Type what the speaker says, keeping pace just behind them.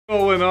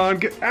Going on,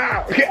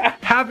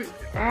 happy,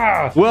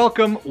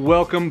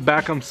 welcome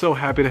back. I'm so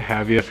happy to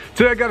have you.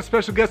 Today I got a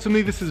special guest with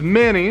me. This is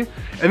Manny,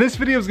 and this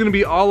video is gonna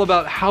be all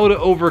about how to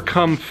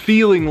overcome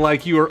feeling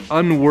like you are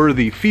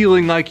unworthy,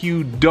 feeling like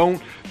you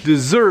don't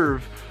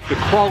deserve the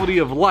quality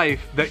of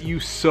life that you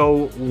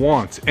so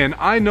want. And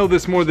I know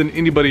this more than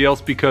anybody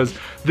else because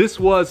this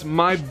was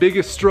my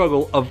biggest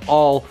struggle of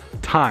all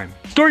time.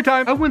 Story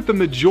time! I went the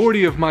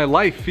majority of my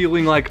life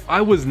feeling like I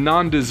was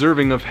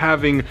non-deserving of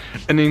having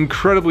an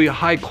incredibly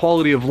high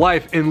quality of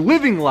life and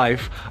living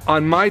life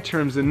on my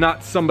terms and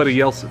not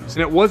somebody else's.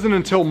 And it wasn't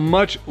until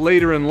much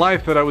later in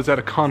life that I was at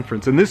a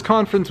conference. And this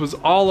conference was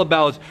all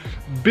about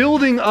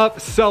building up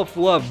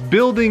self-love,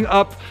 building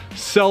up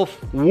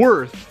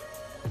self-worth,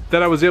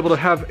 that I was able to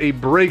have a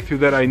breakthrough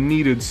that I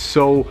needed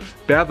so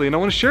badly, and I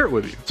want to share it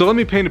with you. So let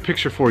me paint a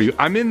picture for you.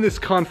 I'm in this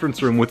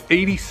conference room with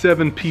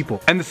 87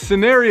 people, and the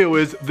scenario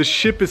is the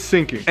ship is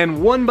sinking.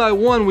 And one by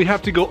one, we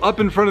have to go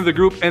up in front of the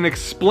group and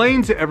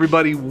explain to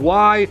everybody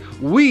why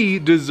we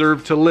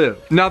deserve to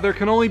live. Now, there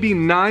can only be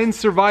 9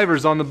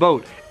 survivors on the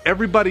boat.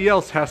 Everybody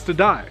else has to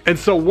die. And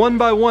so one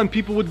by one,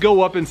 people would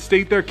go up and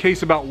state their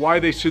case about why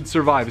they should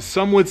survive.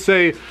 Some would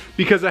say,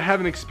 because I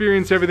haven't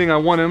experienced everything I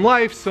want in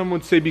life. Some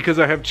would say, because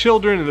I have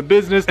children and a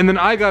business. And then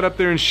I got up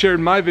there and shared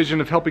my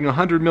vision of helping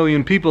 100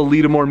 million people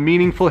lead a more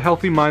meaningful,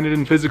 healthy-minded,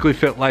 and physically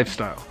fit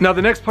lifestyle. Now,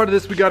 the next part of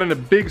this, we got in a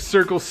big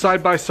circle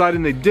side by side,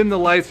 and they dimmed the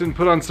lights and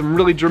put on some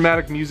really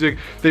dramatic music.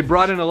 They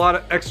brought in a lot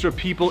of extra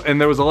people, and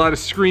there was a lot of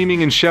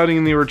screaming and shouting,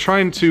 and they were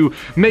trying to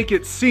make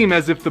it seem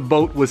as if the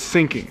boat was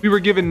sinking. We were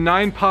given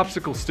 9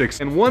 popsicle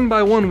sticks, and one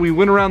by one we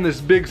went around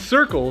this big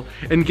circle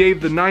and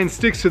gave the 9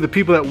 sticks to the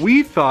people that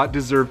we thought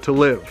deserved to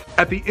live.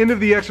 At the end of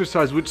the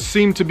exercise, which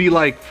seemed to be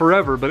like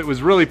forever, but it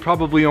was really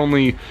probably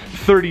only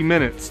 30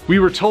 minutes, we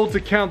were told to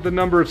count the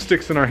number of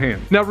sticks in our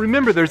hand. Now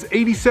remember, there's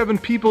 87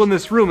 people in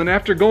this room, and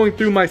after going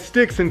through my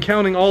sticks and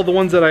counting all the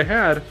ones that I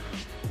had,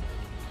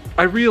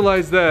 I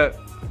realized that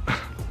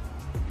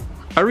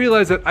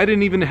I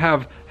didn't even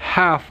have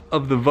half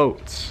of the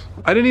votes.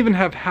 I didn't even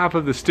have half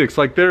of the sticks.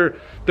 Like there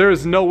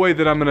is no way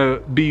that I'm gonna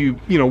be,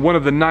 one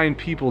of the 9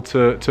 people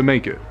to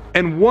make it.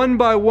 And one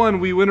by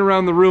one, we went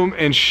around the room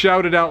and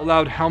shouted out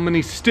loud how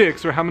many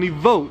sticks or how many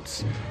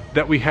votes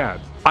that we had.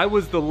 I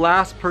was the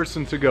last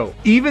person to go.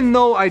 Even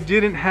though I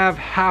didn't have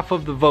half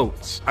of the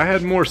votes, I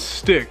had more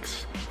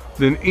sticks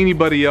than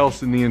anybody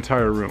else in the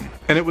entire room.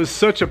 And it was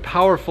such a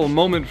powerful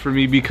moment for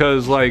me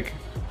because, like,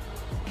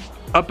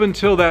 up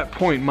until that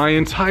point, my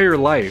entire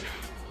life,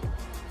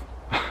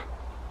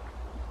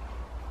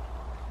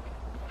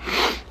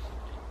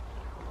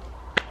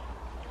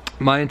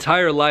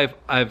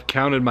 I've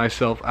counted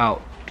myself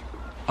out.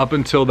 Up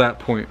until that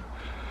point,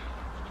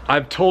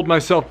 I've told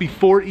myself,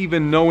 before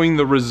even knowing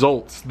the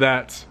results,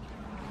 that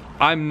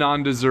I'm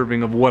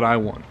non-deserving of what I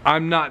want.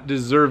 I'm not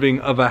deserving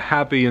of a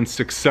happy and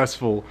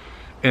successful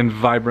and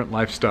vibrant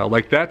lifestyle.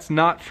 Like, that's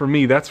not for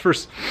me. That's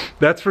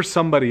for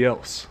somebody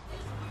else.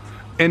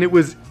 And it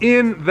was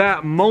in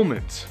that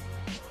moment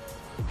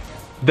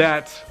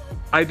that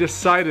I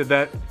decided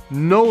that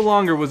no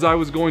longer was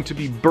I going to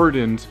be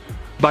burdened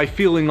by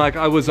feeling like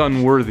I was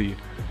unworthy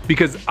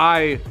because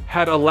I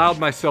had allowed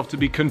myself to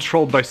be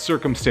controlled by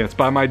circumstance,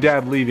 by my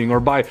dad leaving, or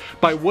by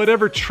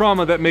whatever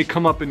trauma that may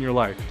come up in your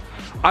life.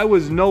 I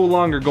was no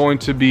longer going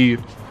to be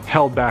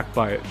held back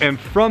by it. And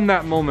from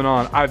that moment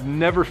on, I've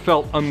never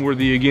felt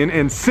unworthy again.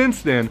 And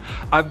since then,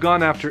 I've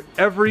gone after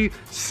every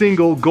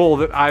single goal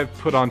that I've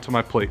put onto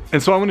my plate.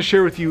 And so I want to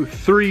share with you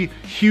 3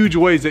 huge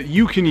ways that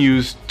you can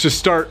use to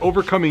start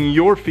overcoming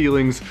your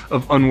feelings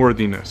of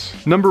unworthiness.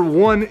 Number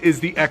 1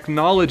 is the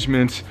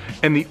acknowledgement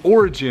and the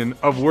origin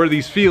of where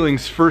these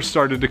feelings first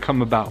started to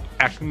come about.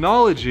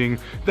 Acknowledging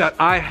that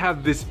I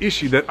have this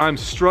issue, that I'm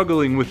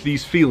struggling with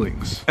these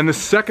feelings. And the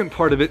second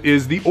part of it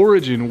is the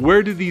origin.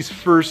 Where did these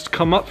first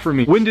come up for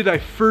me? When did I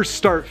first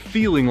start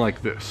feeling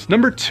like this?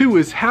 Number 2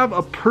 is have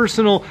a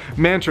personal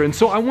mantra. And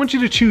so I want you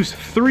to choose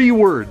 3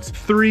 words,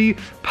 3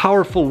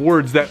 powerful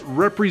words that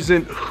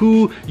represent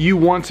who you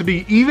want to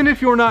be. Even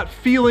if you're not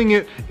feeling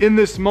it in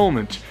this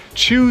moment,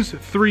 choose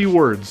 3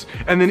 words.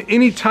 And then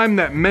anytime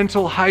that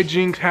mental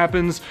hijinks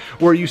happens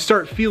where you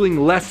start feeling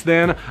less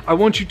than, I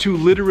want you to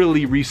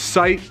literally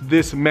recite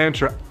this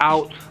mantra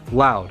out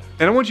loud.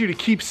 And I want you to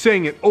keep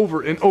saying it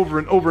over and over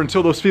and over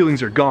until those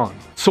feelings are gone.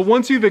 So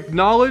once you've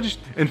acknowledged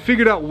and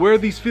figured out where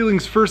these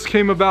feelings first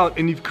came about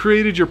and you've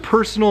created your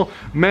personal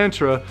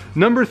mantra,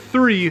 number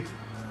 3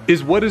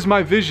 is, what is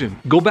my vision?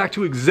 Go back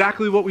to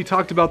exactly what we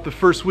talked about the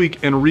first week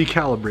and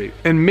recalibrate.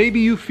 And maybe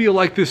you feel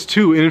like this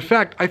too. And in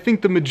fact, I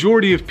think the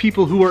majority of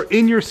people who are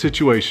in your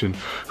situation,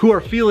 who are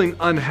feeling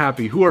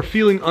unhappy, who are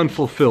feeling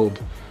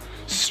unfulfilled,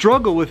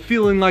 struggle with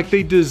feeling like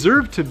they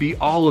deserve to be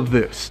all of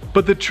this.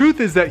 But the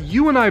truth is that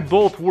you and I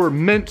both were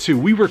meant to,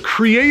 we were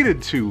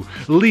created to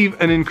leave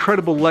an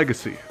incredible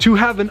legacy, to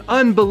have an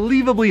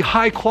unbelievably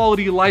high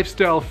quality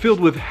lifestyle filled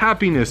with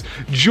happiness,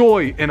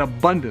 joy, and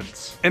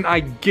abundance. And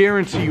I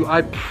guarantee you,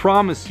 I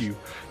promise you,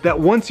 that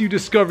once you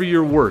discover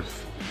your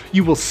worth,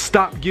 you will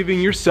stop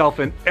giving yourself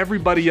and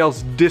everybody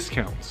else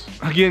discounts.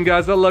 Again,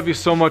 guys, I love you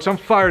so much. I'm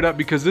fired up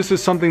because this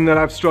is something that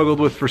I've struggled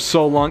with for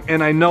so long,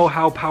 and I know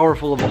how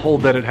powerful of a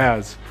hold that it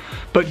has.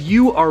 But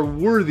you are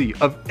worthy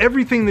of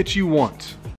everything that you want.